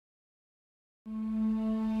The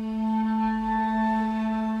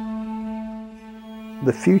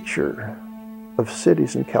future of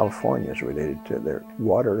cities in California is related to their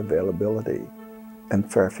water availability,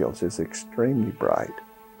 and Fairfield's is extremely bright.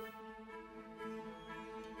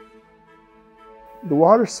 The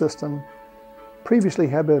water system previously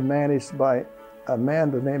had been managed by a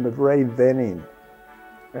man by the name of Ray Venning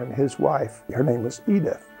and his wife. Her name was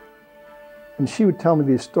Edith. And she would tell me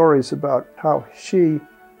these stories about how she,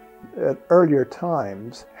 at earlier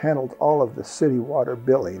times, handled all of the city water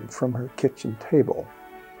billing from her kitchen table.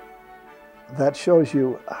 That shows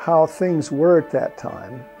you how things were at that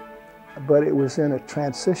time, but it was in a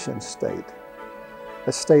transition state,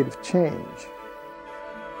 a state of change.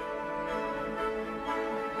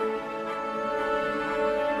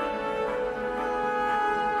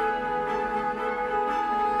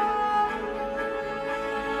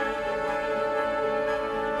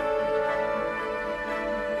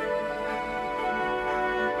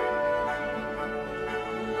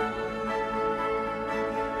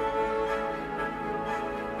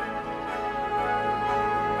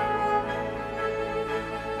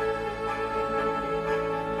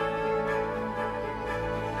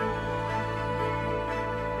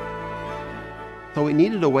 So we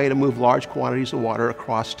needed a way to move large quantities of water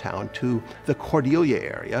across town to the Cordelia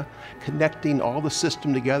area, connecting all the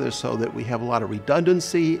system together so that we have a lot of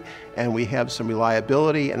redundancy and we have some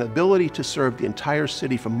reliability and ability to serve the entire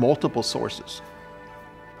city from multiple sources.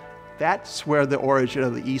 That's where the origin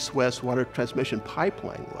of the east-west water transmission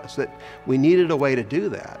pipeline was, that we needed a way to do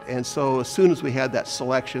that. And so as soon as we had that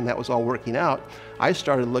selection, that was all working out, I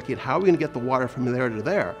started looking at how are we going to get the water from there to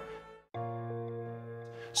there.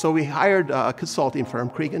 So we hired a consulting firm,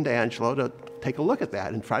 Krieg and D'Angelo, to take a look at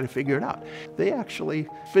that and try to figure it out. They actually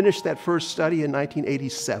finished that first study in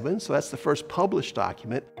 1987, so that's the first published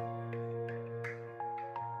document.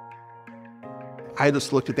 I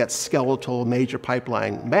just looked at that skeletal major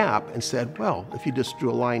pipeline map and said, well, if you just drew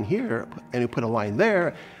a line here and you put a line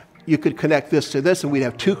there, you could connect this to this and we'd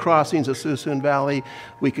have two crossings of Suisun Valley.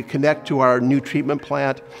 We could connect to our new treatment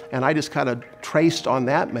plant, and I just kind of traced on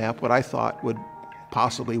that map what I thought would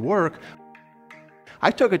possibly work.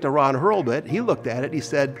 I took it to Ron Hurlbut. He looked at it. He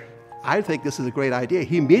said, I think this is a great idea.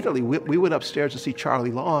 He immediately, we went upstairs to see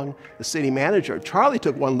Charlie Long, the city manager. Charlie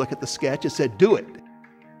took one look at the sketch and said, do it.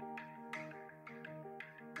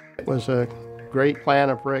 It was a great plan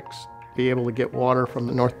of Rick's to be able to get water from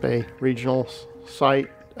the North Bay Regional site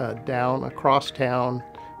down across town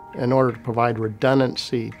in order to provide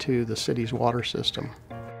redundancy to the city's water system.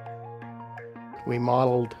 We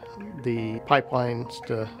modeled the pipelines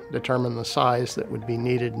to determine the size that would be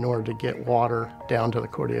needed in order to get water down to the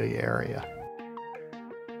Cordelia area.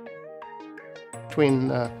 Between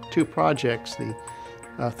the two projects, the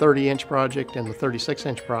 30-inch project and the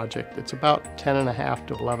 36-inch project, it's about 10.5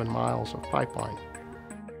 to 11 miles of pipeline.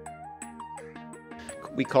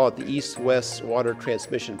 We call it the East-West Water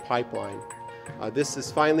Transmission Pipeline. This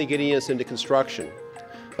is finally getting us into construction.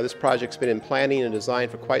 This project's been in planning and design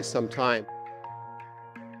for quite some time.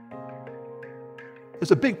 It's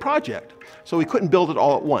a big project, so we couldn't build it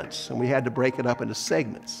all at once, and we had to break it up into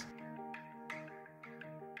segments.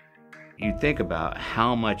 You think about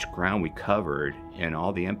how much ground we covered and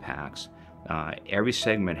all the impacts. Every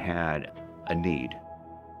segment had a need.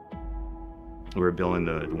 We were building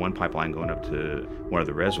the one pipeline going up to one of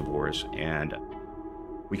the reservoirs, and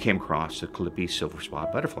we came across the Calliope silver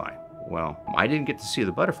spot butterfly. Well, I didn't get to see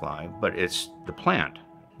the butterfly, but it's the plant,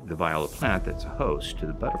 the viola plant, that's a host to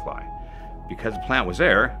the butterfly. Because the plant was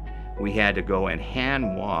there, we had to go and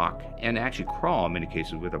hand walk and actually crawl in many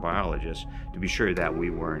cases with a biologist to be sure that we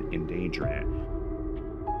weren't endangering it.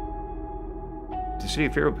 The city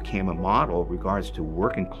of Fairfield became a model in regards to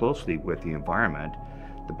working closely with the environment,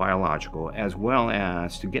 the biological, as well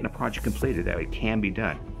as to getting a project completed that it can be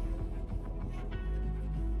done.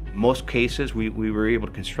 In most cases, we were able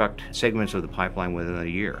to construct segments of the pipeline within a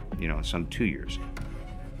year, some 2 years.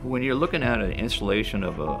 When you're looking at an installation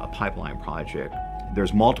of a pipeline project,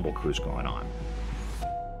 there's multiple crews going on.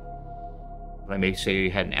 I may say you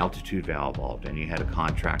had an altitude valve involved and you had a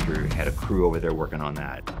contractor, had a crew over there working on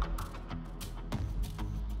that.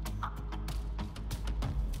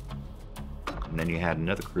 And then you had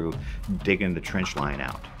another crew digging the trench line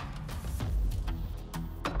out.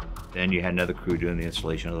 Then you had another crew doing the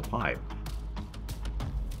installation of the pipe.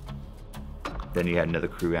 Then you had another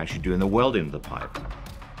crew actually doing the welding of the pipe.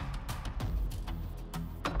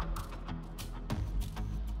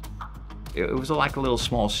 It was like a little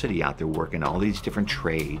small city out there working all these different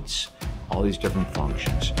trades, all these different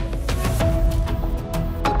functions.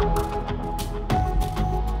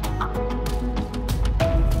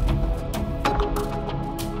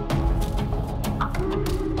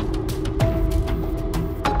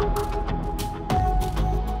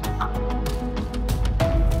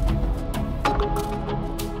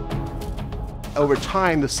 Over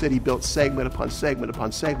time, the city built segment upon segment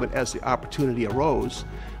upon segment as the opportunity arose.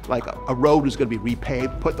 Like a road was going to be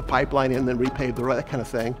repaved, put the pipeline in, then repave the road, that kind of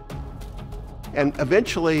thing. And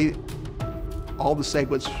eventually, all the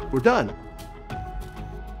segments were done.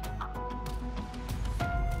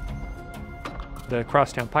 The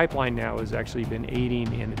Crosstown pipeline now has actually been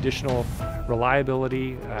aiding in additional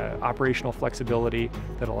reliability, operational flexibility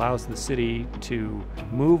that allows the city to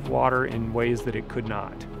move water in ways that it could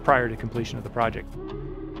not prior to completion of the project.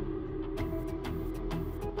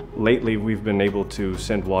 Lately, we've been able to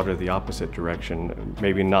send water the opposite direction.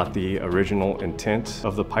 Maybe not the original intent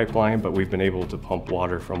of the pipeline, but we've been able to pump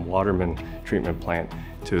water from Waterman treatment plant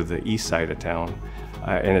to the east side of town.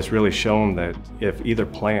 And it's really shown that if either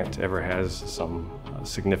plant ever has some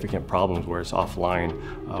significant problems where it's offline,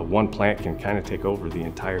 one plant can kind of take over the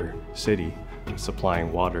entire city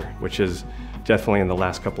supplying water, which is definitely in the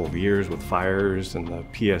last couple of years with fires and the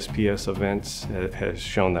PSPS events has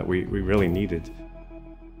shown that we really needed.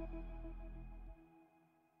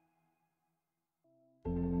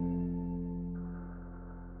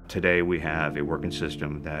 Today we have a working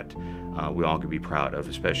system that we all can be proud of,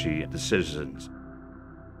 especially the citizens.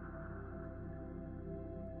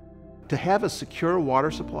 To have a secure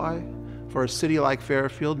water supply for a city like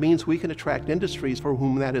Fairfield means we can attract industries for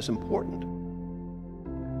whom that is important.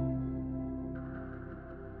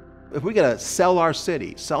 If we're going to sell our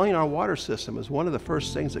city, selling our water system is one of the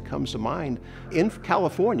first things that comes to mind in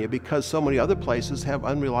California because so many other places have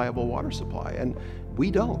unreliable water supply, and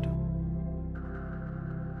we don't.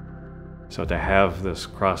 So to have this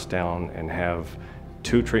Crosstown and have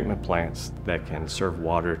 2 treatment plants that can serve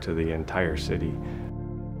water to the entire city,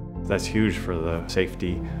 that's huge for the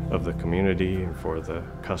safety of the community and for the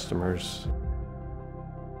customers.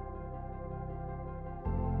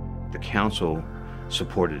 The council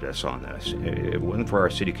supported us on this. If it wasn't for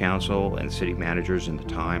our city council and city managers in the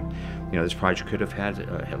time, this project could have had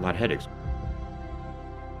a lot of headaches.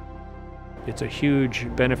 It's a huge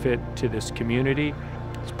benefit to this community.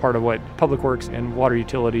 It's part of what public works and water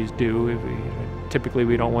utilities do. Typically,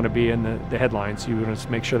 we don't want to be in the headlines. You want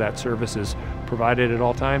to make sure that service is provided at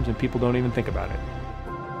all times and people don't even think about it.